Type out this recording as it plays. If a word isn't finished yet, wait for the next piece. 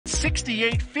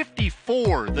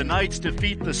68-54. The Knights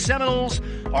defeat the Seminoles.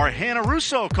 Our Hannah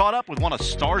Russo caught up with one of the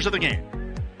stars of the game.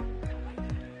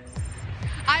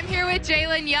 I'm here with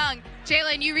Jayhlon Young.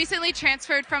 Jayhlon, you recently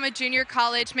transferred from a junior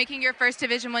college, making your first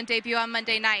Division I debut on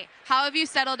Monday night. How have you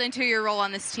settled into your role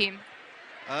on this team?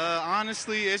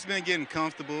 Honestly, it's been getting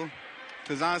comfortable.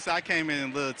 Because honestly, I came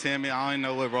in a little timid. I didn't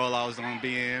know what role I was going to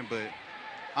be in. But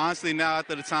honestly, now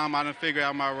after the time I done figured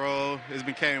out my role, it's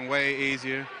became way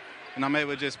easier. And I'm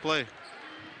able to just play.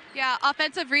 Yeah,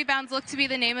 offensive rebounds look to be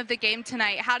the name of the game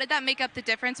tonight. How did that make up the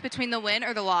difference between the win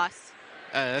or the loss?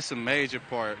 That's a major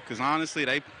part. Because honestly,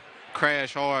 they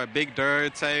crash hard. Big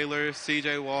Dirk, Taylor,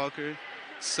 C.J. Walker,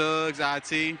 Suggs,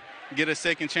 IT, get a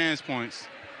second chance points.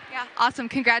 Yeah, awesome.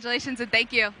 Congratulations and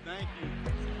thank you. Thank you.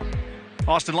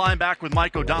 Austin Lyon back with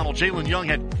Mike O'Donnell. Jayhlon Young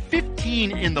had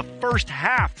 15 in the first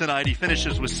half tonight. He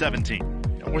finishes with 17.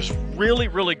 Was really,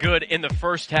 really good in the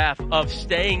first half of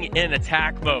staying in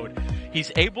attack mode.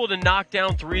 He's able to knock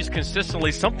down threes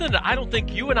consistently, something that I don't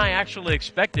think you and I actually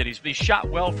expected. He shot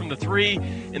well from the three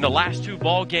in the last two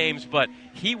ball games, but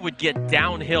he would get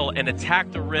downhill and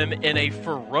attack the rim in a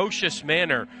ferocious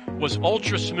manner. Was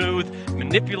ultra smooth,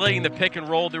 manipulating the pick and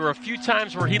roll. There were a few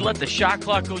times where he let the shot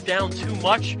clock go down too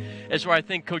much, as where I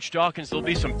think Coach Dawkins, there'll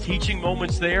be some teaching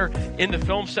moments there in the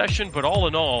film session, but all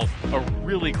in all, a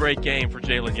really great game for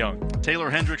Jayhlon Young. Taylor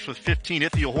Hendricks with 15,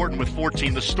 Ithiel Horton with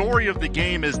 14. The story of the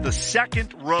game is the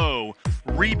second row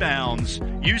rebounds.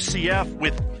 UCF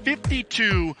with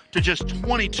 52 to just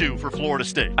 22 for Florida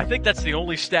State. I think that's the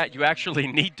only stat you actually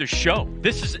need to show.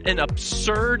 This is an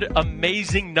absurd,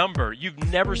 amazing number. You've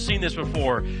never seen this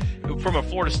before from a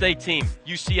Florida State team.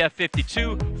 UCF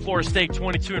 52, Florida State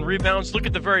 22 in rebounds. Look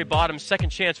at the very bottom, second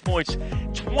chance points.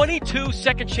 22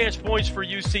 second chance points for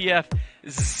UCF,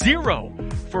 0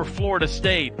 for Florida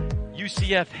State.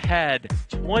 UCF had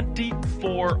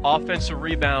 24 offensive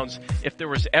rebounds. If there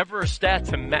was ever a stat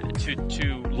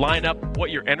to line up what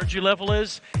your energy level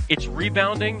is, it's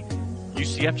rebounding.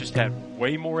 UCF just had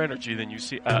way more energy than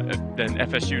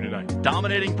FSU tonight.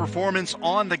 Dominating performance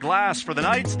on the glass for the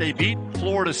Knights. They beat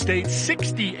Florida State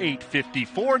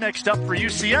 68-54. Next up for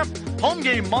UCF, home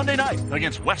game Monday night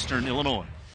against Western Illinois.